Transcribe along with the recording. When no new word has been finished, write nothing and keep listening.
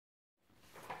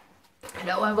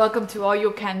Hello and welcome to all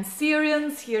you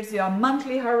Cancerians. Here's your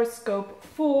monthly horoscope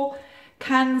for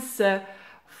Cancer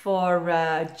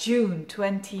for June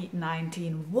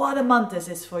 2019. What a month this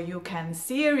is for you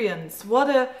Cancerians. What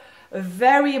a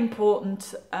very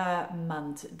important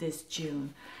month this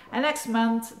June. And next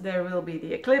month there will be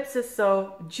the eclipses,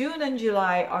 so June and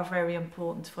July are very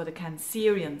important for the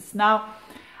Cancerians. Now,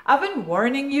 I've been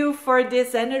warning you for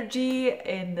this energy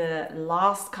in the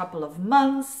last couple of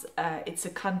months. It's a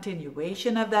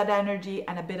continuation of that energy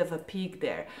and a bit of a peak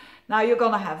there. Now you're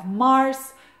gonna have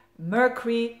Mars,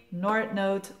 Mercury, North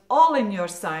Node, all in your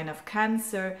sign of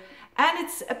Cancer, and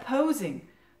it's opposing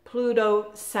Pluto,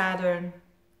 Saturn,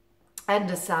 and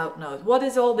the South Node. What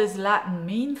does all this Latin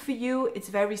mean for you? It's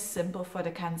very simple for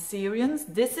the Cancerians.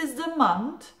 This is the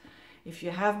month. If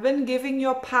you have been giving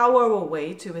your power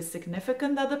away to a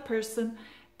significant other person,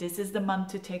 this is the month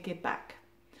to take it back.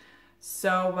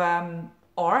 So,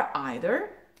 or either,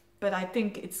 but I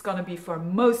think it's going to be for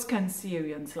most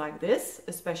Cancerians like this,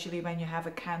 especially when you have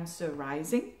a Cancer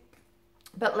rising.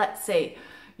 But let's say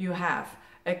you have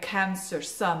a Cancer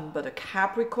sun, but a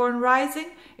Capricorn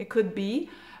rising. It could be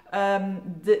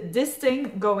this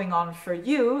thing going on for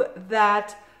you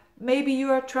that maybe you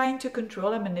are trying to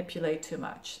control and manipulate too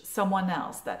much, someone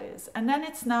else that is, and then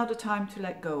it's now the time to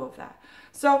let go of that.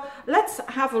 So let's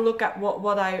have a look at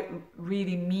what I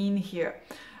really mean here.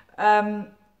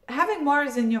 Having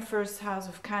Mars in your first house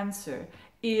of Cancer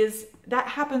that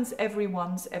happens every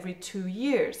 2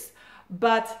 years,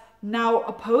 but now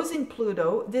opposing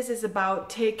Pluto, this is about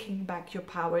taking back your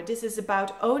power. This is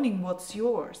about owning what's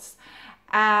yours.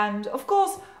 And of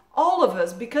course, all of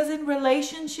us, because in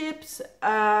relationships,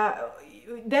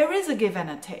 there is a give and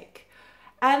a take.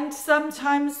 And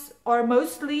sometimes, or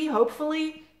mostly,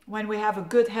 hopefully, when we have a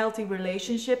good, healthy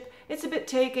relationship, it's a bit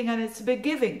taking and it's a bit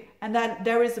giving, and that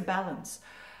there is a balance.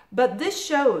 But this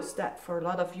shows that for a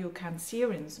lot of you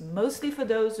Cancerians, mostly for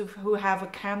those who have a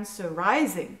Cancer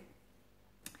rising,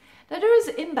 that there is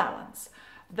imbalance,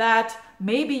 that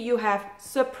maybe you have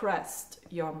suppressed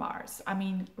your Mars. I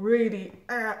mean, really,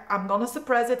 I'm gonna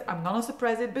suppress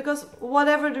it because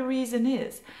whatever the reason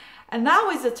is. And now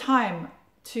is the time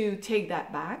to take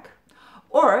that back,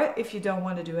 or if you don't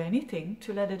want to do anything,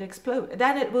 to let it explode.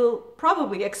 Then it will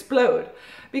probably explode,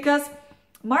 because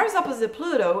Mars opposite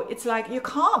Pluto, it's like you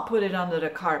can't put it under the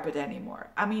carpet anymore.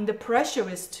 I mean, the pressure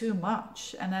is too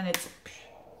much, and then it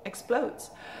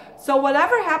explodes. So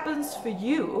whatever happens for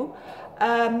you,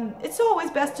 it's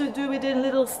always best to do it in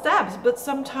little steps, but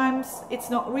sometimes it's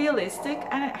not realistic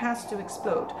and it has to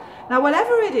explode. Now,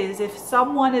 whatever it is, if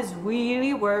someone is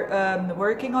really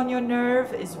working on your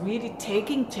nerve, is really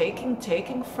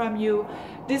taking from you,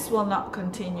 this will not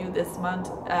continue this month.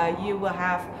 You will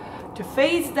have to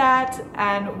face that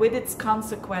and with its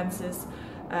consequences.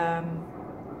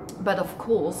 But of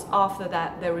course, after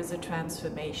that, there is a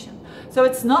transformation. So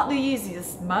it's not the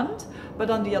easiest month,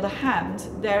 but on the other hand,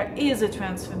 there is a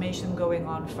transformation going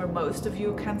on for most of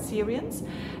you Cancerians.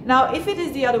 Now, if it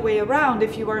is the other way around,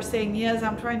 if you are saying, yes,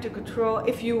 I'm trying to control,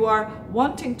 if you are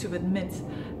wanting to admit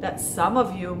that some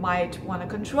of you might want to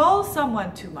control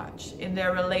someone too much in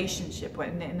their relationship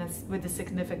with a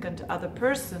significant other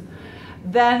person,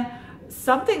 then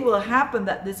something will happen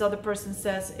that this other person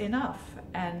says enough.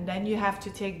 And then you have to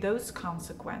take those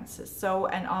consequences. So,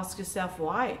 and ask yourself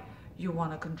why you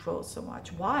want to control so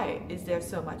much. Why is there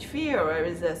so much fear, or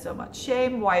is there so much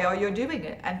shame? Why are you doing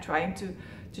it? And trying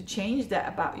to change that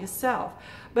about yourself.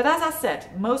 But as I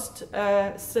said, most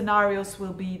scenarios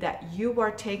will be that you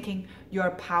are taking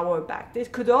your power back. This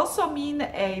could also mean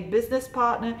a business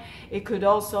partner. It could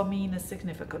also mean a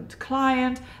significant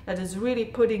client that is really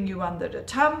putting you under the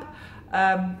thumb.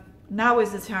 Now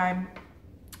is the time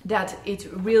that it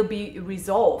will be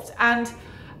resolved, and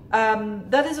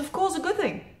that is of course a good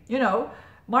thing. You know,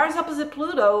 Mars opposite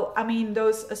Pluto, I mean,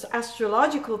 those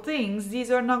astrological things, these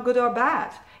are not good or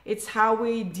bad. It's how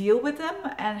we deal with them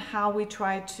and how we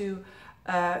try to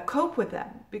cope with them,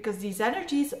 because these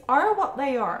energies are what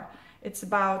they are. It's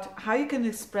about how you can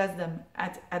express them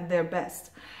at their best.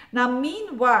 Now,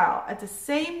 meanwhile, at the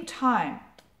same time,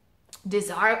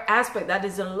 this aspect that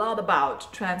is a lot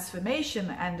about transformation,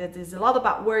 and it is a lot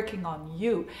about working on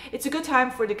you. It's a good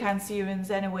time for the Cancerians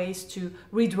anyways to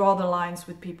redraw the lines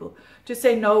with people, to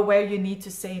say no where you need to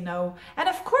say no. And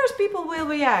of course people will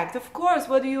react. Of course,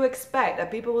 what do you expect? That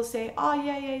people will say, oh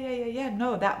yeah,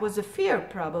 no, that was a fear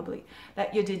probably,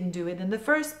 that you didn't do it in the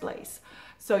first place.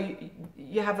 So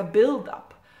you have a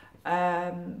build-up.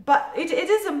 But it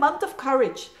is a month of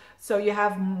courage. So you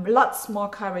have lots more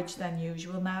courage than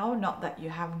usual now. Not that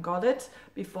you haven't got it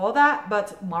before that,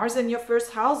 but Mars in your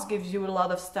first house gives you a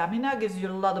lot of stamina, gives you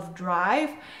a lot of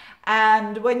drive.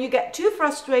 And when you get too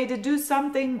frustrated, do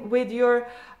something with your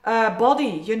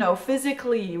body, you know,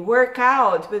 physically work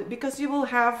out, because you will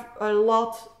have a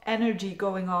lot energy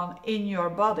going on in your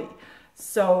body.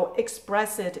 So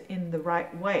express it in the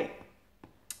right way.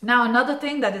 Now, another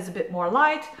thing that is a bit more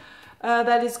light,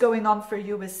 that is going on for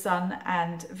you is Sun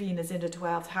and Venus in the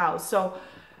 12th house. So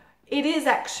it is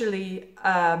actually,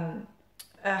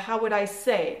 how would I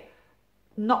say,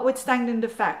 notwithstanding the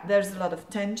fact there's a lot of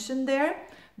tension there,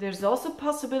 there's also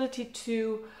possibility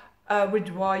to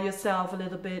withdraw yourself a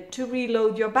little bit, to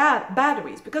reload your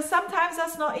batteries, because sometimes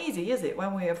that's not easy, is it?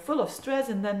 When we are full of stress,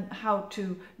 and then how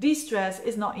to de-stress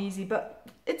is not easy. But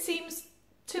it seems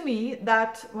to me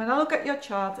that when I look at your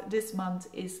chart, this month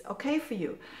is okay for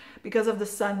you because of the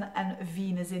Sun and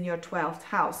Venus in your 12th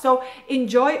house. So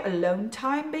enjoy alone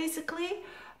time, basically.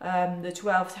 The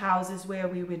 12th house is where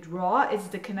we withdraw. It's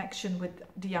the connection with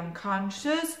the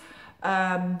unconscious.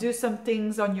 Do some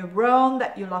things on your own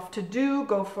that you love to do.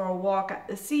 Go for a walk at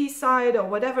the seaside or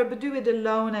whatever, but do it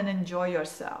alone and enjoy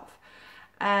yourself.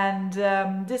 And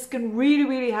this can really,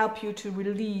 really help you to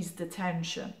release the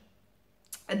tension.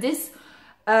 This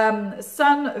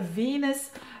Sun,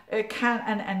 Venus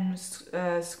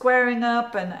squaring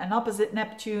up and opposite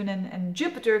Neptune and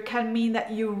Jupiter can mean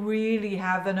that you really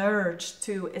have an urge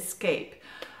to escape.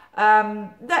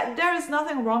 That there is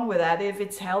nothing wrong with that if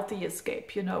it's healthy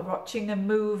escape, you know, watching a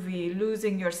movie,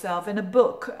 losing yourself in a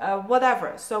book,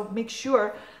 whatever. So make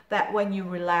sure that when you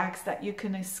relax, that you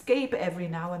can escape every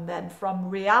now and then from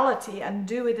reality, and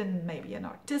do it in maybe an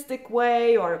artistic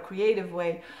way or a creative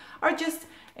way, or just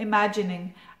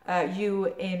imagining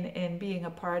you in being a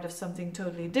part of something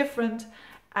totally different,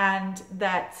 and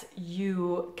that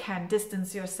you can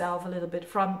distance yourself a little bit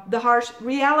from the harsh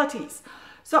realities.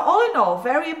 So all in all,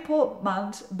 very important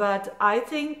month, but I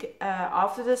think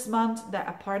after this month that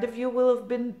a part of you will have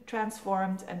been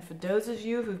transformed. And for those of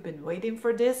you who've been waiting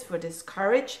for this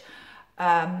courage,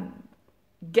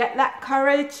 get that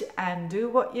courage and do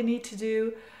what you need to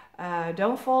do.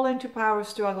 Don't fall into power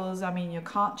struggles. I mean, you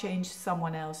can't change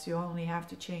someone else. You only have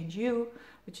to change you,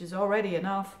 which is already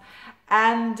enough.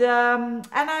 And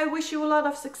I wish you a lot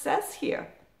of success here.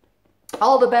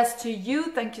 All the best to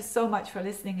you. Thank you so much for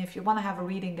listening. If you want to have a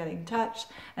reading, get in touch,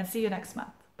 and see you next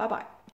month. Bye-bye.